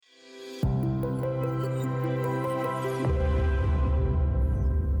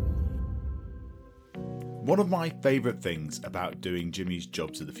One of my favourite things about doing Jimmy's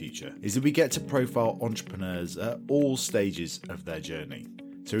Jobs of the Future is that we get to profile entrepreneurs at all stages of their journey.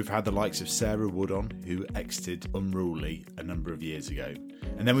 So we've had the likes of Sarah Wood on, who exited Unruly a number of years ago.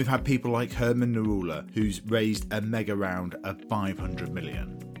 And then we've had people like Herman Narula, who's raised a mega round of 500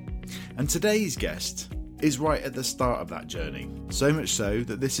 million. And today's guest is right at the start of that journey, so much so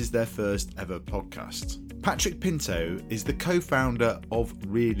that this is their first ever podcast. Patrick Pinto is the co-founder of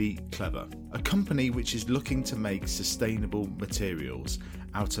Really Clever, a company which is looking to make sustainable materials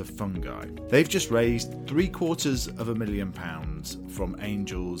out of fungi. They've just raised £750,000 from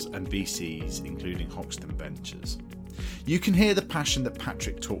angels and VCs, including Hoxton Ventures. You can hear the passion that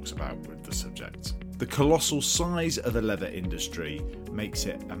Patrick talks about with the subject. The colossal size of the leather industry makes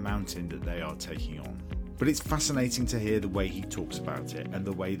it a mountain that they are taking on. But it's fascinating to hear the way he talks about it and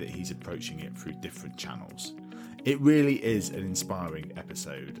the way that he's approaching it through different channels. It really is an inspiring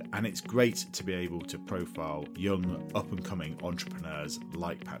episode, and it's great to be able to profile young, up-and-coming entrepreneurs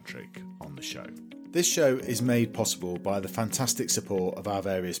like Patrick on the show. This show is made possible by the fantastic support of our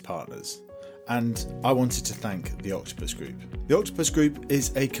various partners, and I wanted to thank the Octopus Group. The Octopus Group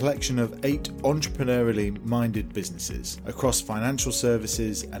is a collection of 8 entrepreneurially minded businesses across financial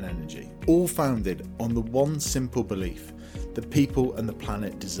services and energy, all founded on the one simple belief that people and the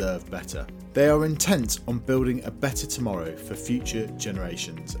planet deserve better. They are intent on building a better tomorrow for future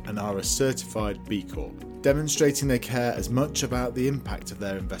generations and are a certified B Corp, demonstrating they care as much about the impact of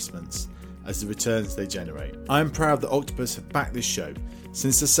their investments as the returns they generate. I am proud that Octopus have backed this show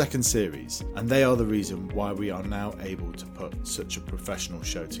since the second series, and they are the reason why we are now able to put such a professional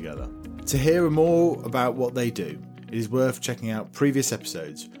show together. To hear more about what they do, it is worth checking out previous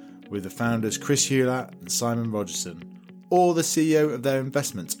episodes with the founders Chris Hewlett and Simon Rogerson, or the CEO of their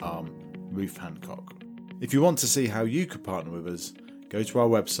investments arm, Ruth Hancock. If you want to see how you could partner with us, go to our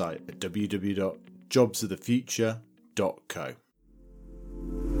website at www.jobsofthefuture.co.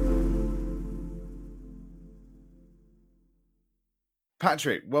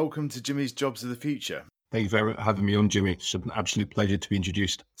 Patrick, welcome to Jimmy's Jobs of the Future. Thank you for having me on, Jimmy. It's an absolute pleasure to be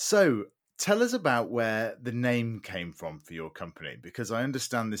introduced. So, tell us about where the name came from for your company, because I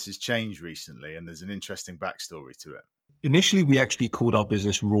understand this has changed recently and there's an interesting backstory to it. Initially, we actually called our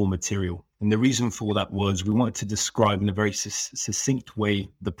business Raw Material. And the reason for that was we wanted to describe in a very succinct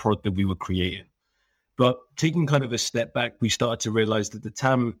way the product that we were creating. But taking kind of a step back, we started to realize that the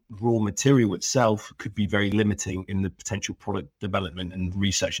term raw material itself could be very limiting in the potential product development and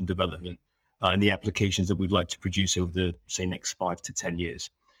research and development and the applications that we'd like to produce over the, say, next 5 to 10 years.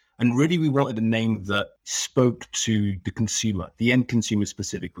 And really, we wanted a name that spoke to the consumer, the end consumer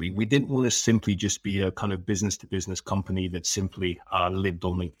specifically. We didn't want to simply just be a kind of business-to-business company that simply lived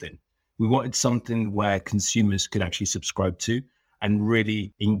on LinkedIn. We wanted something where consumers could actually subscribe to and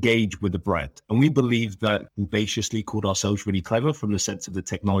really engage with the brand. And we believe that we audaciously called ourselves Really Clever from the sense of the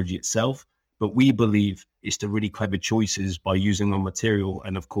technology itself, but we believe it's the really clever choices by using the material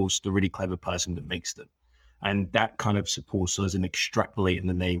and, of course, the really clever person that makes them. And that kind of supports us in extrapolating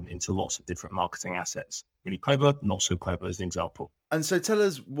the name into lots of different marketing assets. Really clever, not so clever as an example. And so tell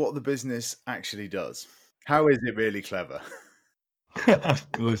us what the business actually does. How is it really clever?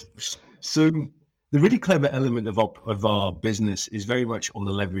 So the really clever element of our business is very much on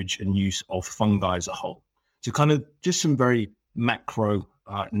the leverage and use of fungi as a whole. So kind of just some very macro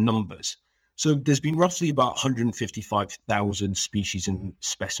numbers. So there's been roughly about 155,000 species and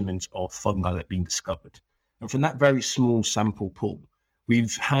specimens of fungi that have been discovered. And from that very small sample pool,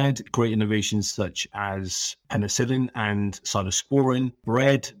 we've had great innovations such as penicillin and cytosporin,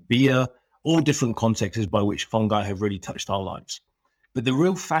 bread, beer, all different contexts by which fungi have really touched our lives. But the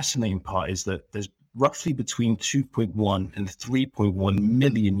real fascinating part is that there's roughly between 2.1 and 3.1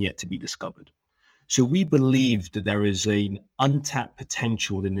 million yet to be discovered. So we believe that there is an untapped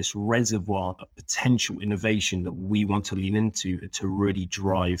potential in this reservoir of potential innovation that we want to lean into to really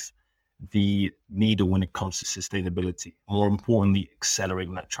drive the needle when it comes to sustainability, more importantly,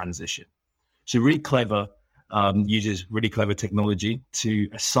 accelerating that transition. So Really Clever uses really clever technology to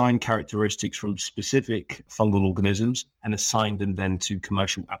assign characteristics from specific fungal organisms and assign them then to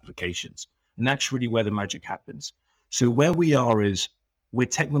commercial applications. And that's really where the magic happens. So where we are is we're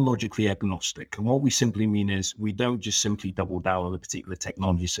technologically agnostic. And what we simply mean is we don't just simply double down on a particular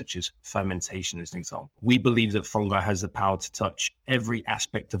technology such as fermentation as an example. We believe that fungi has the power to touch every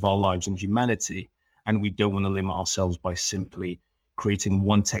aspect of our lives and humanity. And we don't want to limit ourselves by simply creating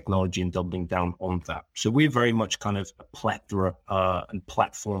one technology and doubling down on that. So we're very much kind of a plethora and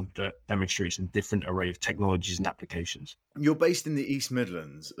platform that demonstrates a different array of technologies and applications. You're based in the East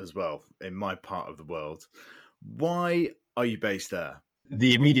Midlands as well, in my part of the world. Why are you based there?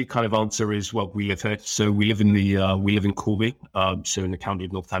 The immediate kind of answer is, well, we live here. So we live in Corby, so in the county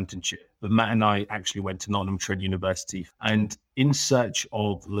of Northamptonshire. But Matt and I actually went to Nottingham Trent University, and in search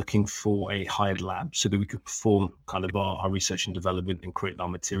of looking for a hired lab so that we could perform kind of our research and development and create our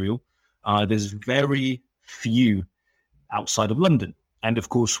material. There's very few outside of London. And of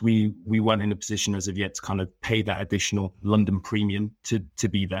course, we weren't in a position as of yet to kind of pay that additional London premium to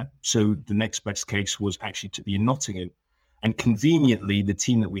be there. So the next best case was actually to be in Nottingham. And conveniently, the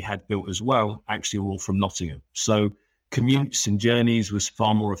team that we had built as well actually were all from Nottingham. So commutes and journeys was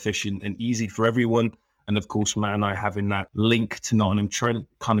far more efficient and easy for everyone. And of course, Matt and I having that link to Nottingham Trent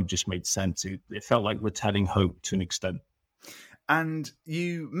kind of just made sense. It felt like returning home to an extent. And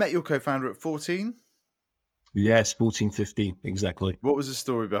you met your co-founder at 14? Yes, 14, 15, exactly. What was the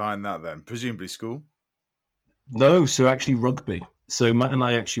story behind that then? Presumably school? No, so actually rugby. So Matt and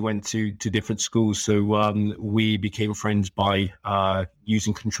I actually went to different schools. So we became friends by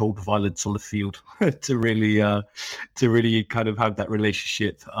using controlled violence on the field to really kind of have that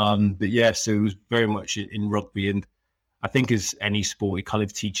relationship. But yeah, so it was very much in rugby. And I think as any sport, it kind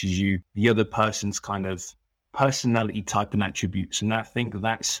of teaches you the other person's kind of personality type and attributes. And I think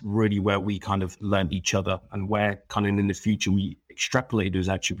that's really where we kind of learned each other, and where kind of in the future we extrapolated those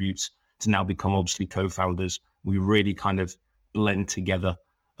attributes to now become obviously co-founders. We really kind of blend together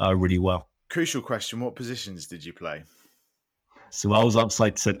really well. Crucial question, what positions did you play? So I was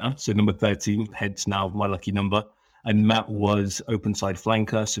outside centre, so number 13, hence now my lucky number. And Matt was open side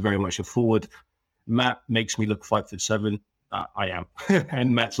flanker, so very much a forward. Matt makes me look 5'7". I am.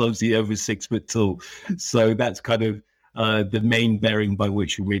 And Matt's obviously over 6 foot tall. So that's kind of the main bearing by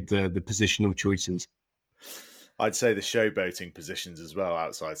which we made the positional choices. I'd say the showboating positions as well,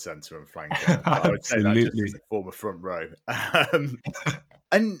 outside centre and flanker. I would say that just as a former front row.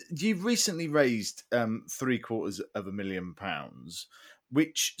 And you've recently raised £750,000,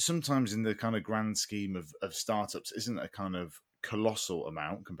 which sometimes in the kind of grand scheme of startups isn't a kind of colossal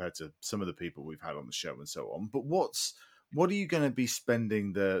amount compared to some of the people we've had on the show and so on. But what are you going to be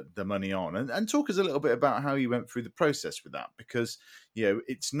spending the money on? And talk us a little bit about how you went through the process with that, because, you know,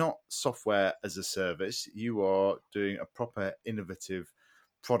 it's not software as a service. You are doing a proper innovative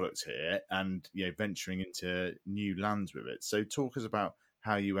product here and, you know, venturing into new lands with it. So talk us about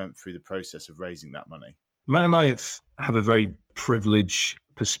how you went through the process of raising that money. Matt and I have a very privileged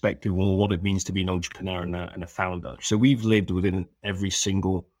perspective on what it means to be an entrepreneur and a founder. So we've lived within every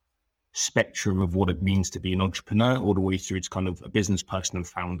single spectrum of what it means to be an entrepreneur, all the way through to kind of a business person and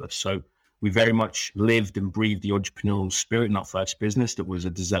founder. So we very much lived and breathed the entrepreneurial spirit in our first business that was a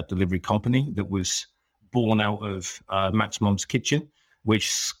dessert delivery company that was born out of Matt's mom's kitchen,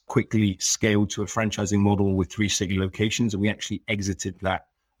 which quickly scaled to a franchising model with 3 city locations. And we actually exited that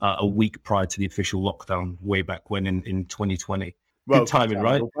a week prior to the official lockdown way back when in 2020. Well, good timing,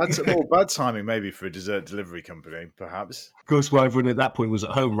 right? Bad timing maybe for a dessert delivery company, perhaps. Of course, well, everyone at that point was at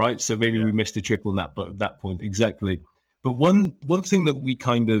home, right? So maybe we missed a trick on that, but at that point, exactly. But one thing that we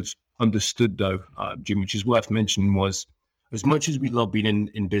kind of understood, though, Jim, which is worth mentioning, was as much as we love being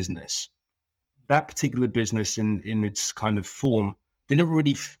in business, that particular business in its kind of form didn't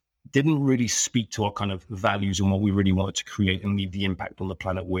really speak to our kind of values and what we really wanted to create and leave the impact on the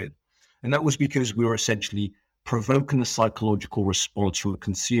planet with. And that was because we were essentially provoking a psychological response from a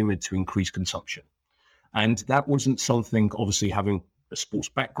consumer to increase consumption. And that wasn't something, obviously having a sports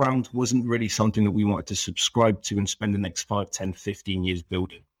background, wasn't really something that we wanted to subscribe to and spend the next 5, 10, 15 years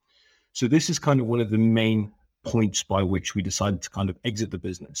building. So this is kind of one of the main points by which we decided to kind of exit the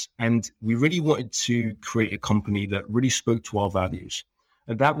business. And we really wanted to create a company that really spoke to our values.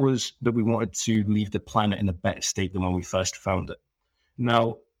 And that was that we wanted to leave the planet in a better state than when we first found it.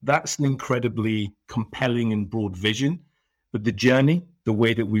 Now, that's an incredibly compelling and broad vision, but the journey, the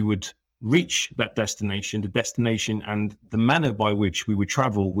way that we would reach that destination, the destination and the manner by which we would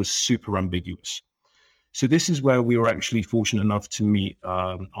travel was super ambiguous. So this is where we were actually fortunate enough to meet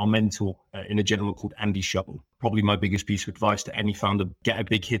our mentor in a gentleman called Andy Shovel. Probably my biggest piece of advice to any founder: get a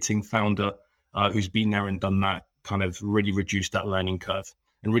big hitting founder who's been there and done that, kind of really reduce that learning curve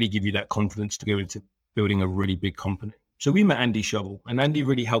and really give you that confidence to go into building a really big company. So we met Andy Shovel, and Andy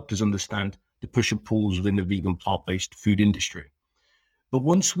really helped us understand the push and pulls within the vegan plant-based food industry. But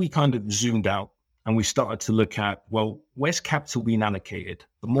once we kind of zoomed out and we started to look at, well, where's capital being allocated?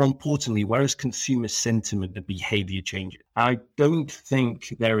 But more importantly, where is consumer sentiment and behavior changing? I don't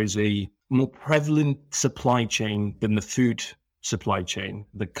think there is a more prevalent supply chain than the food supply chain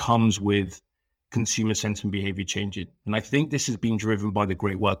that comes with consumer sentiment behavior changing. And I think this has been driven by the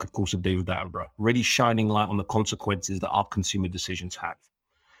great work, of course, of David Attenborough, really shining light on the consequences that our consumer decisions have.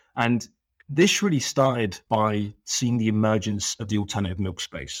 And This really started by seeing the emergence of the alternative milk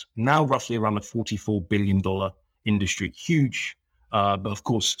space. Now roughly around a $44 billion industry, huge, but of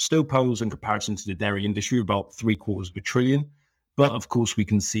course still pales in comparison to the dairy industry, about $750 billion. But of course we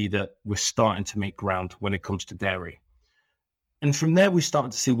can see that we're starting to make ground when it comes to dairy. And from there, we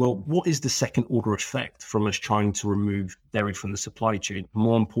started to see, well, what is the second order effect from us trying to remove dairy from the supply chain?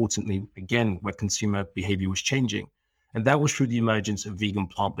 More importantly, again, where consumer behavior was changing. And that was through the emergence of vegan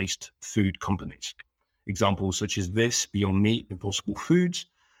plant-based food companies. Examples such as this, Beyond Meat, Impossible Foods.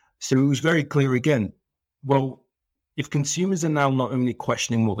 So it was very clear again, well, if consumers are now not only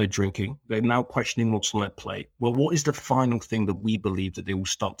questioning what they're drinking, they're now questioning what's on their plate. Well, what is the final thing that we believe that they will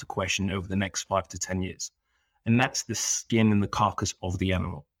start to question over the next 5 to 10 years? And that's the skin and the carcass of the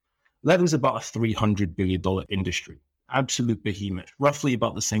animal. Leather's about a $300 billion industry, absolute behemoth, roughly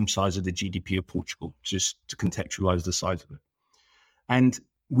about the same size of the GDP of Portugal, just to contextualize the size of it. And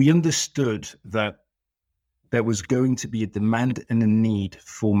we understood that there was going to be a demand and a need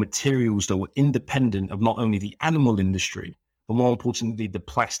for materials that were independent of not only the animal industry, but more importantly, the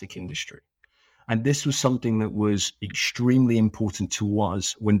plastic industry. And this was something that was extremely important to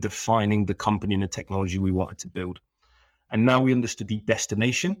us when defining the company and the technology we wanted to build. And now we understood the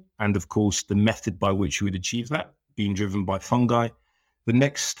destination and, of course, the method by which we would achieve that, being driven by fungi. The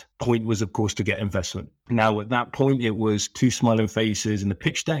next point was, of course, to get investment. Now, at that point, it was 2 smiling faces in the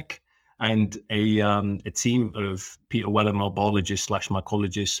pitch deck and a team of Peter Wellen, our biologist /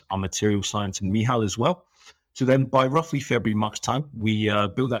 mycologist, our material science, and Mihal as well. So then by roughly February, March time, we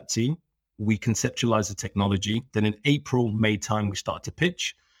built that team. We conceptualized the technology. Then in April, May time, we started to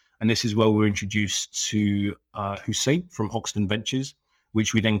pitch. And this is where we were introduced to Hussein from Hoxton Ventures,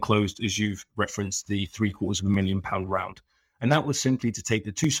 which we then closed, as you've referenced, the £750,000 round. And that was simply to take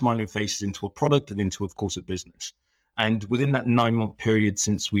the 2 smiling faces into a product and into, of course, a business. And within that 9-month period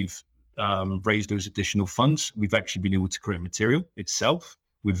since we've raised those additional funds, we've actually been able to create material itself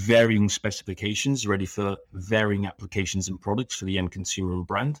with varying specifications ready for varying applications and products for the end consumer and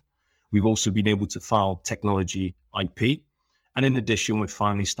brand. We've also been able to file technology IP. And in addition, we're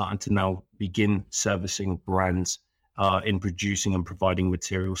finally starting to now begin servicing brands in producing and providing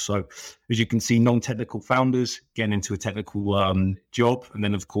materials. So as you can see, non-technical founders getting into a technical job, and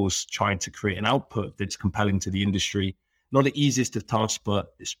then, of course, trying to create an output that's compelling to the industry. Not the easiest of tasks,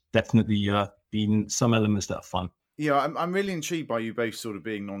 but it's definitely been some elements that are fun. Yeah, I'm really intrigued by you both sort of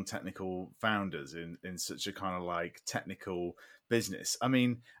being non-technical founders in such a kind of like technical business. I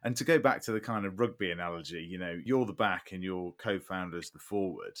mean, and to go back to the kind of rugby analogy, you know, you're the back and your co-founders the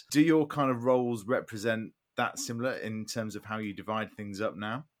forward. Do your kind of roles represent that similar in terms of how you divide things up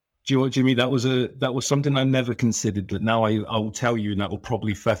now? Do you know what, Jimmy? That was something I never considered, but now I will tell you, and that will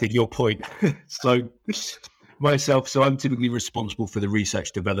probably further your point. So I'm typically responsible for the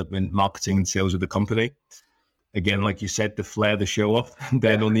research, development, marketing, and sales of the company. Again, like you said, the flair, the show off. And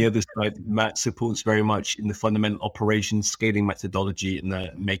then on the other side, Matt supports very much in the fundamental operations, scaling methodology,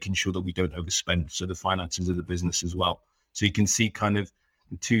 and making sure that we don't overspend. So the finances of the business as well. So you can see kind of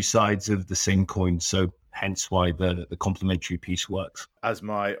the 2 sides of the same coin. So hence why the complementary piece works. As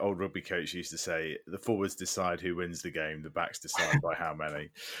my old rugby coach used to say, the forwards decide who wins the game, the backs decide by how many.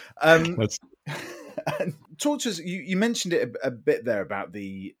 Talk to us, you mentioned it a bit there about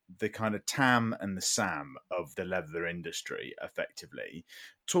the kind of TAM and the SAM of the leather industry, effectively.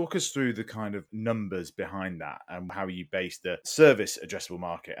 Talk us through the kind of numbers behind that and how you base the service addressable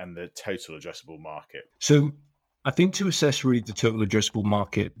market and the total addressable market. So I think to assess really the total addressable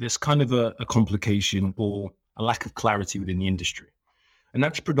market, there's kind of a complication or a lack of clarity within the industry. And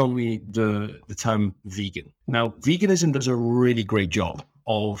that's predominantly the term vegan. Now, veganism does a really great job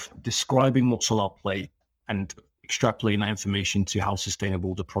of describing what's on our plate and extrapolating that information to how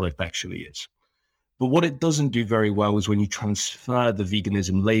sustainable the product actually is. But what it doesn't do very well is when you transfer the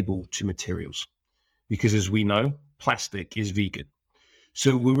veganism label to materials. Because as we know, plastic is vegan.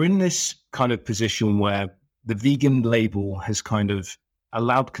 So we're in this kind of position where the vegan label has kind of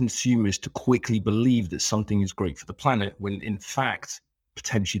allowed consumers to quickly believe that something is great for the planet, when in fact,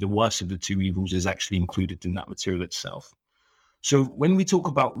 potentially the worst of the 2 evils is actually included in that material itself. So when we talk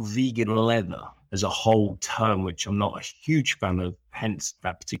about vegan leather as a whole term, which I'm not a huge fan of, hence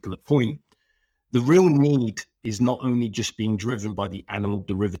that particular point, the real need is not only just being driven by the animal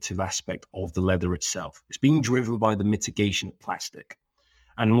derivative aspect of the leather itself, it's being driven by the mitigation of plastic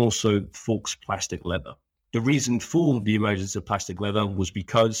and also Falk's plastic leather. The reason for the emergence of plastic leather was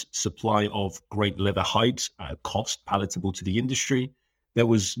because supply of great leather hides at a cost palatable to the industry. There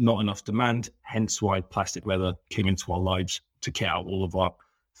was not enough demand, hence why plastic leather came into our lives to kit out all of our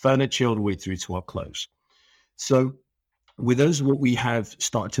furniture all the way through to our clothes. So With us, what we have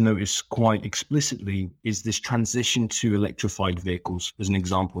started to notice quite explicitly is this transition to electrified vehicles, as an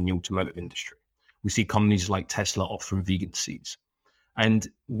example, in the automotive industry. We see companies like Tesla offering vegan seats. And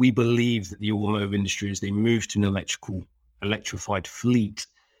we believe that the automotive industry, as they move to an electrified fleet,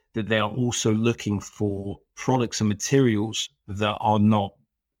 that they are also looking for products and materials that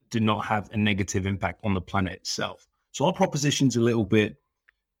do not have a negative impact on the planet itself. So our proposition is a little bit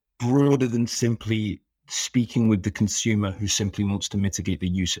broader than simply speaking with the consumer who simply wants to mitigate the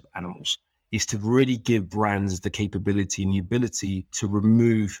use of animals. Is to really give brands the capability and the ability to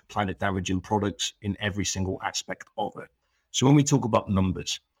remove planet damaging products in every single aspect of it. So when we talk about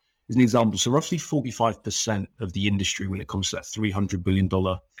numbers, as an example, so roughly 45% of the industry when it comes to that $300 billion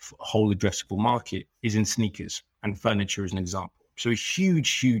whole addressable market is in sneakers and furniture as an example. So a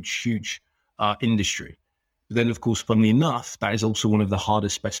huge industry. But then, of course, funnily enough, that is also one of the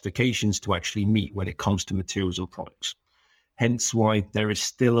hardest specifications to actually meet when it comes to materials and products. Hence why there is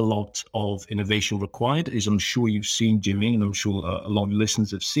still a lot of innovation required, as I'm sure you've seen, Jimmy, and I'm sure a lot of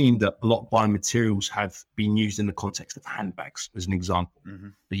listeners have seen that a lot of biomaterials have been used in the context of handbags, as an example. Mm-hmm.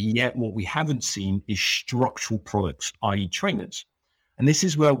 But yet what we haven't seen is structural products, i.e. trainers. And this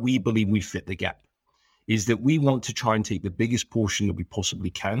is where we believe we fit the gap, is that we want to try and take the biggest portion that we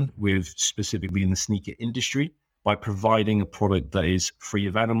possibly can, with specifically in the sneaker industry, by providing a product that is free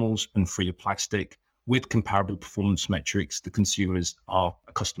of animals and free of plastic, with comparable performance metrics the consumers are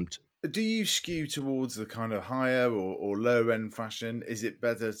accustomed to. Do you skew towards the kind of higher or lower end fashion? Is it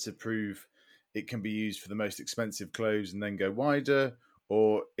better to prove it can be used for the most expensive clothes and then go wider?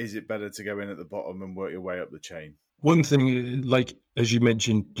 Or is it better to go in at the bottom and work your way up the chain? One thing, like, as you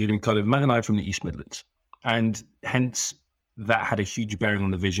mentioned, Matt and I are from the East Midlands, and hence that had a huge bearing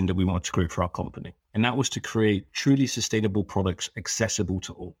on the vision that we wanted to create for our company. And that was to create truly sustainable products accessible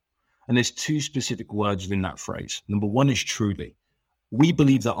to all. And there's two specific words within that phrase. Number one is truly. We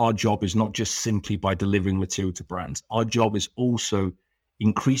believe that our job is not just simply by delivering material to brands. Our job is also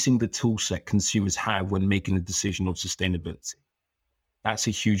increasing the tool set consumers have when making a decision on sustainability. That's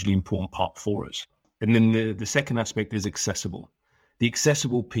a hugely important part for us. And then the second aspect is accessible. The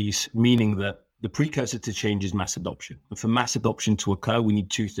accessible piece, meaning that the precursor to change is mass adoption. And for mass adoption to occur, we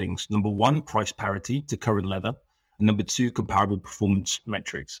need two things. Number one, price parity to current leather. And number two, comparable performance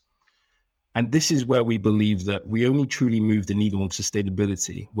metrics. And this is where we believe that we only truly move the needle on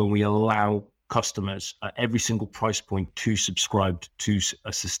sustainability when we allow customers at every single price point to subscribe to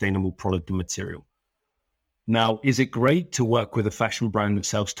a sustainable product and material. Now, is it great to work with a fashion brand that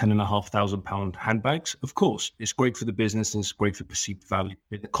sells £10,500 handbags? Of course, it's great for the business and it's great for perceived value.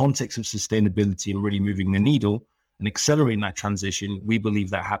 In the context of sustainability and really moving the needle and accelerating that transition, we believe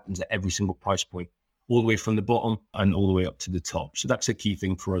that happens at every single price point, all the way from the bottom and all the way up to the top. So that's a key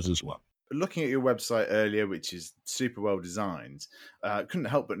thing for us as well. Looking at your website earlier, which is super well designed, couldn't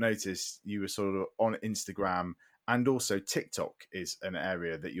help but notice you were sort of on Instagram, and also TikTok is an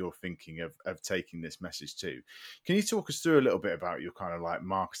area that you're thinking of taking this message to. Can you talk us through a little bit about your kind of like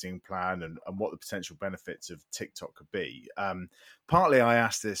marketing plan and what the potential benefits of TikTok could be? Partly I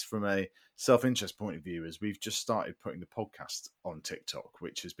asked this from a self-interest point of view, as we've just started putting the podcast on TikTok,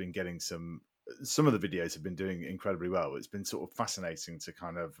 which has been getting some of the videos have been doing incredibly well. It's been sort of fascinating to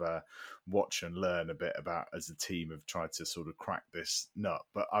kind of watch and learn a bit about, as the team have tried to sort of crack this nut.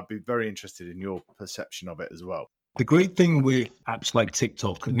 But I'd be very interested in your perception of it as well. The great thing with apps like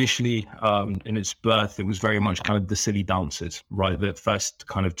TikTok, initially in its birth, it was very much kind of the silly dances, right? That first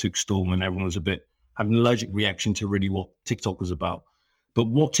kind of took storm and everyone was having an allergic reaction to really what TikTok was about. But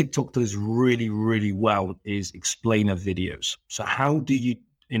what TikTok does really, really well is explainer videos. So how do you,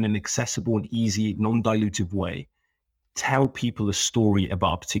 in an accessible and easy, non-dilutive way, tell people a story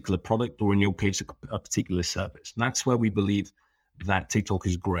about a particular product, or in your case, a particular service? And that's where we believe that TikTok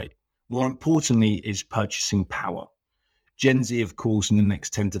is great. More importantly is purchasing power. Gen Z, of course, in the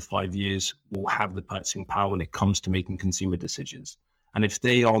next 10 to 5 years will have the purchasing power when it comes to making consumer decisions. And if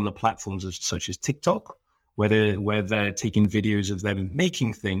they are on the platforms such as TikTok, where they're taking videos of them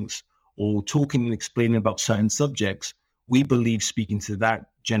making things or talking and explaining about certain subjects, we believe, speaking to that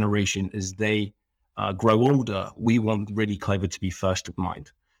generation as they grow older, we want Really Clever to be first of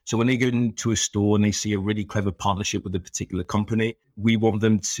mind. So when they go into a store and they see a really clever partnership with a particular company, we want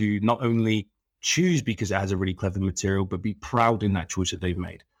them to not only choose because it has a really clever material, but be proud in that choice that they've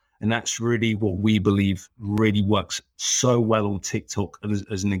made. And that's really what we believe really works so well on TikTok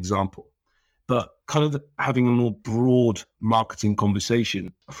as an example. But kind of having a more broad marketing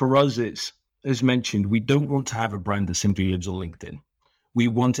conversation, for us, it's, as mentioned, we don't want to have a brand that simply lives on LinkedIn. We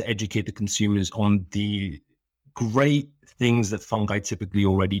want to educate the consumers on the great things that fungi typically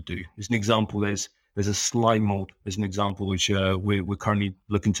already do. As an example, there's there's a slime mold as an example, which we're currently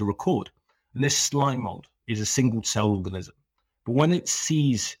looking to record. And this slime mold is a single cell organism. But when it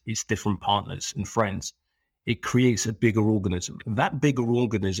sees its different partners and friends, it creates a bigger organism. And that bigger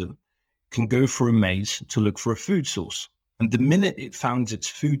organism can go through a maze to look for a food source. And the minute it finds its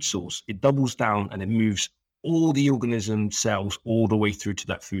food source, it doubles down and it moves all the organism cells all the way through to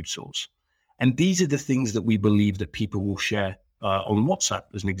that food source. And these are the things that we believe that people will share on WhatsApp,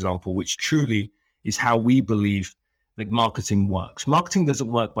 as an example, which truly is how we believe that marketing works. Marketing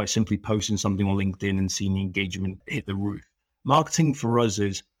doesn't work by simply posting something on LinkedIn and seeing the engagement hit the roof. Marketing for us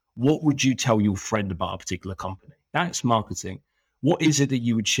is, what would you tell your friend about a particular company? That's marketing. What is it that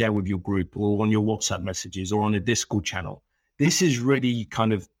you would share with your group or on your WhatsApp messages or on a Discord channel? This is really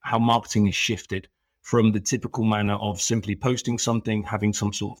kind of how marketing is shifted from the typical manner of simply posting something, having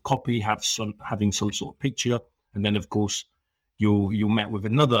some sort of copy, having some sort of picture, and then of course you're met with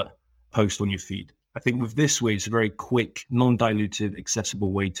another post on your feed. I think with this way, it's a very quick, non-dilutive,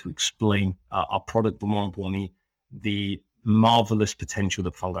 accessible way to explain our product, but more importantly, the marvelous potential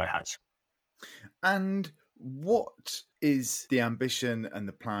that fungi has. And what is the ambition and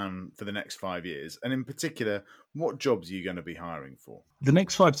the plan for the next 5 years? And in particular, what jobs are you going to be hiring for? The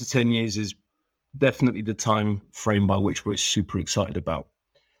next 5 to 10 years is definitely the time frame by which we're super excited about.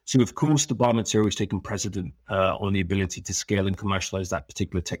 So, of course, the biomaterial is taking precedent on the ability to scale and commercialize that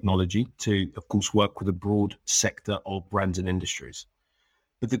particular technology to, of course, work with a broad sector of brands and industries.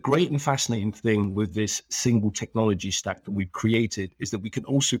 But the great and fascinating thing with this single technology stack that we've created is that we can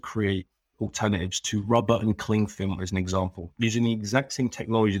also create alternatives to rubber and cling film, as an example. Using the exact same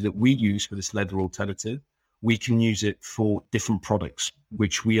technology that we use for this leather alternative, we can use it for different products,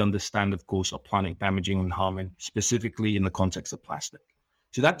 which we understand, of course, are planet damaging and harming, specifically in the context of plastic.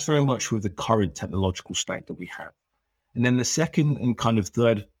 So that's very much with the current technological stack that we have. And then the second and kind of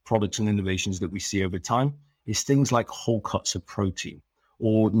third products and innovations that we see over time is things like whole cuts of protein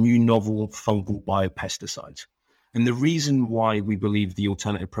or new novel fungal biopesticides. And the reason why we believe the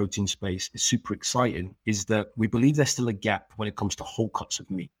alternative protein space is super exciting is that we believe there's still a gap when it comes to whole cuts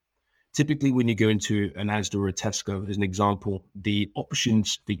of meat. Typically, when you go into an Asda or a Tesco, as an example, the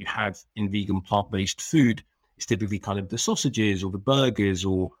options that you have in vegan plant-based food is typically kind of the sausages or the burgers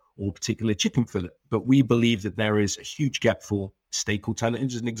or particular chicken fillet. But we believe that there is a huge gap for steak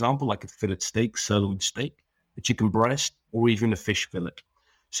alternatives, as an example, like a fillet steak, sirloin steak, a chicken breast, or even a fish fillet.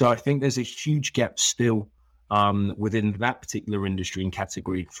 So I think there's a huge gap still within that particular industry and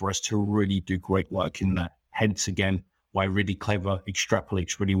category for us to really do great work in that. Hence, again, why Really Clever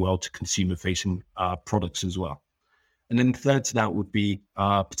extrapolates really well to consumer-facing products as well. And then third to that would be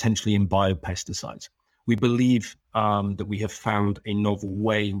potentially in biopesticides. We believe that we have found a novel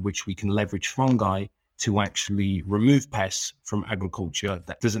way in which we can leverage fungi to actually remove pests from agriculture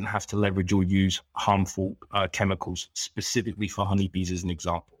that doesn't have to leverage or use harmful chemicals, specifically for honeybees as an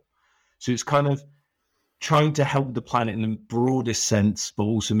example. So it's kind of trying to help the planet in the broadest sense, but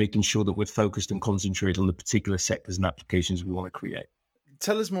also making sure that we're focused and concentrated on the particular sectors and applications we want to create.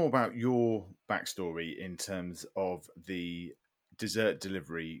 Tell us more about your backstory in terms of the dessert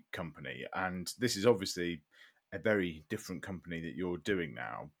delivery company. And this is obviously a very different company that you're doing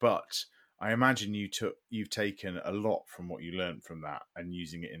now, but I imagine you've taken a lot from what you learned from that and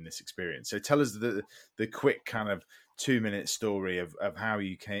using it in this experience. So tell us the quick kind of 2-minute story of how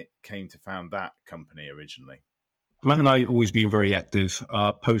you came to found that company originally. Matt and I always been very active.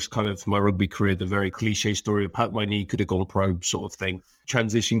 Post kind of my rugby career, the very cliche story of pat my knee, could have gone pro sort of thing.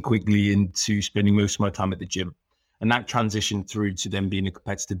 Transitioned quickly into spending most of my time at the gym. And that transitioned through to then being a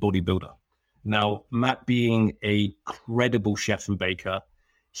competitive bodybuilder. Now, Matt being a credible chef and baker,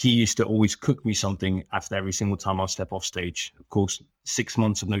 he used to always cook me something after every single time I step off stage. Of course, 6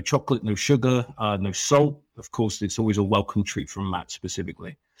 months of no chocolate, no sugar, no salt. Of course, it's always a welcome treat from Matt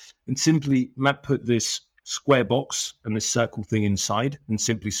specifically. And simply, Matt put this square box and this circle thing inside and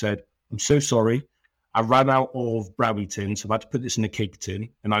simply said, "I'm so sorry. I ran out of brownie tins. I've had to put this in a cake tin."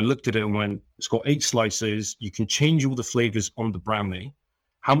 And I looked at it and went, "It's got 8 slices. You can change all the flavors on the brownie.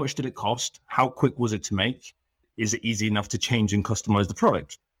 How much did it cost? How quick was it to make? Is it easy enough to change and customize the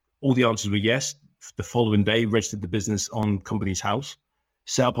product?" All the answers were yes. The following day, registered the business on Company's House,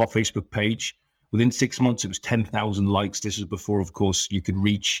 set up our Facebook page. Within 6 months, it was 10,000 likes. This was before, of course, you could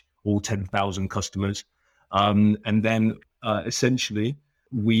reach all 10,000 customers. And then essentially,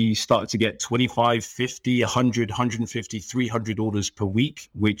 we started to get 25, 50, 100, 150, 300 orders per week,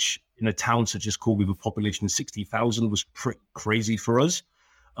 which in a town such as Corby with a population of 60,000 was pretty crazy for us.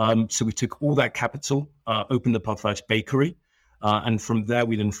 So we took all that capital, opened up our first bakery, and from there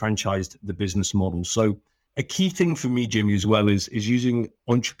we then franchised the business model. So a key thing for me, Jimmy, as well is using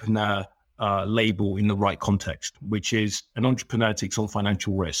entrepreneur label in the right context, which is an entrepreneur takes on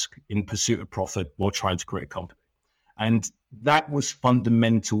financial risk in pursuit of profit while trying to create a company. And that was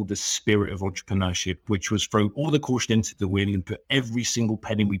fundamental, the spirit of entrepreneurship, which was throw all the caution into the wind and put every single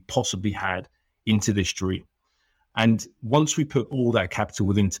penny we possibly had into this dream. And once we put all that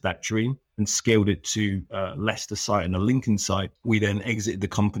capital into that dream and scaled it to Leicester site and a Lincoln site, we then exited the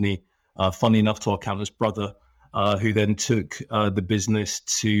company, funny enough, to our accountant's brother, who then took the business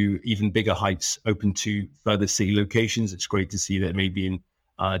to even bigger heights, open to further city locations. It's great to see that maybe in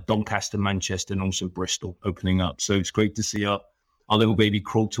Doncaster, Manchester, and also Bristol opening up. So it's great to see our little baby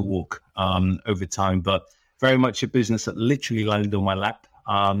crawl to walk over time, but very much a business that literally landed on my lap.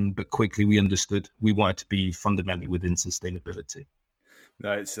 But quickly we understood we wanted to be fundamentally within sustainability.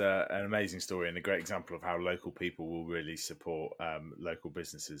 No, it's an amazing story and a great example of how local people will really support local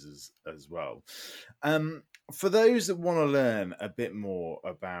businesses as well. For those that want to learn a bit more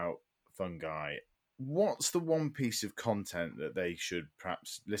about fungi, what's the one piece of content that they should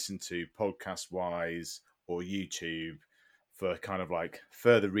perhaps listen to podcast-wise or YouTube for kind of like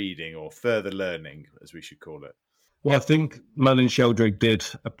further reading or further learning, as we should call it? Well, I think Merlin Sheldrake did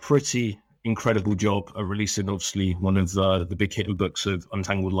a pretty incredible job of releasing, obviously, one of the big hidden books of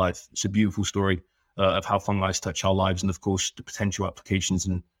Untangled Life. It's a beautiful story of how fungi touch our lives and, of course, the potential applications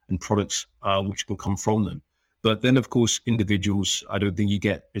and products which will come from them. But then, of course, individuals, I don't think you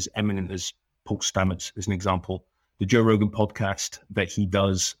get as eminent as Paul Stamets, as an example. The Joe Rogan podcast that he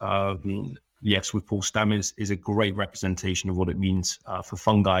does, yes, with Paul Stamets, is a great representation of what it means for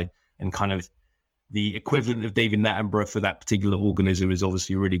fungi, and kind of the equivalent of David Attenborough for that particular organism is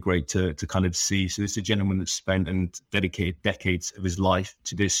obviously really great to kind of see. So this is a gentleman that's spent and dedicated decades of his life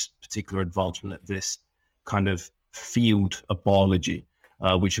to this particular advancement of this kind of field of biology,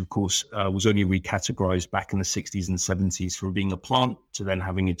 which of course was only recategorized back in the 60s and 70s from being a plant to then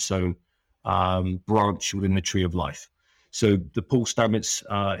having its own branch within the tree of life. So the Paul Stamets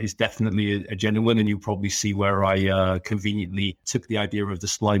is definitely a gentleman, and you'll probably see where I conveniently took the idea of the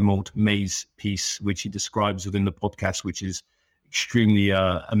slime mold maze piece, which he describes within the podcast, which is extremely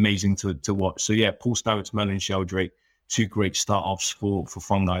amazing to watch. So yeah, Paul Stamets, Merlin Sheldrake, two great start-offs for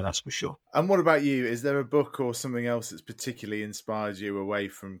fungi, that's for sure. And what about you? Is there a book or something else that's particularly inspired you away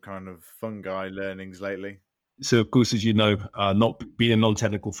from kind of fungi learnings lately? So, of course, as you know, not being a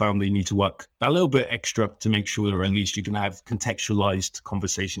non-technical founder, you need to work a little bit extra to make sure that at least you can have contextualized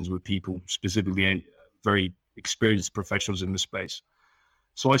conversations with people, specifically very experienced professionals in the space.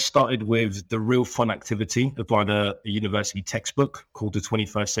 So I started with the real fun activity of buying a university textbook called The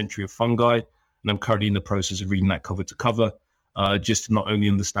 21st Century of Fungi. And I'm currently in the process of reading that cover to cover, just to not only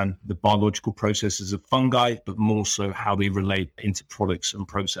understand the biological processes of fungi, but more so how they relate into products and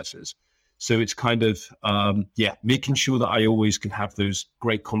processes. So it's kind of, making sure that I always can have those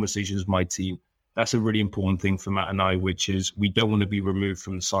great conversations with my team. That's a really important thing for Matt and I, which is we don't want to be removed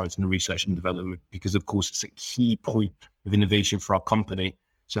from the science and the research and development, because, of course, it's a key point of innovation for our company.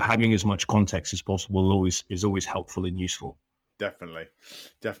 So having as much context as possible is always helpful and useful. Definitely.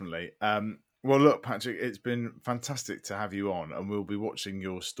 Well, look, Patrick, it's been fantastic to have you on, and we'll be watching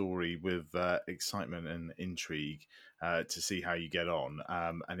your story with excitement and intrigue to see how you get on.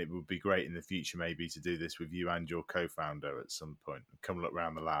 And it would be great in the future maybe to do this with you and your co-founder at some point. Come look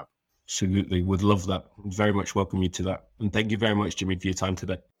around the lab. Absolutely. Would love that. Very much welcome you to that. And thank you very much, Jimmy, for your time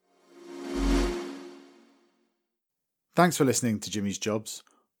today. Thanks for listening to Jimmy's Jobs.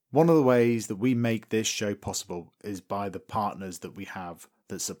 One of the ways that we make this show possible is by the partners that we have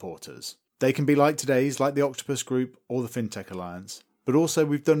that support us. They can be like today's, like the Octopus Group or the FinTech Alliance, but also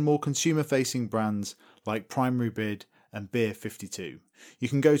we've done more consumer-facing brands like Primary Bid and Beer 52. You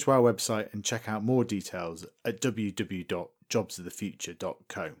can go to our website and check out more details at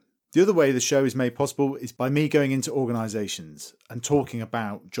www.jobsofthefuture.co. The other way the show is made possible is by me going into organisations and talking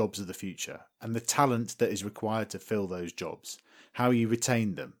about jobs of the future and the talent that is required to fill those jobs, how you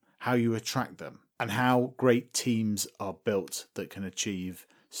retain them, how you attract them, and how great teams are built that can achieve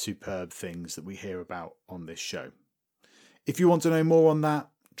superb things that we hear about on this show. If you want to know more on that,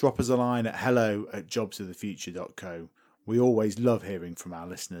 drop us a line at hello@jobsofthefuture.co. We always love hearing from our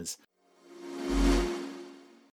listeners,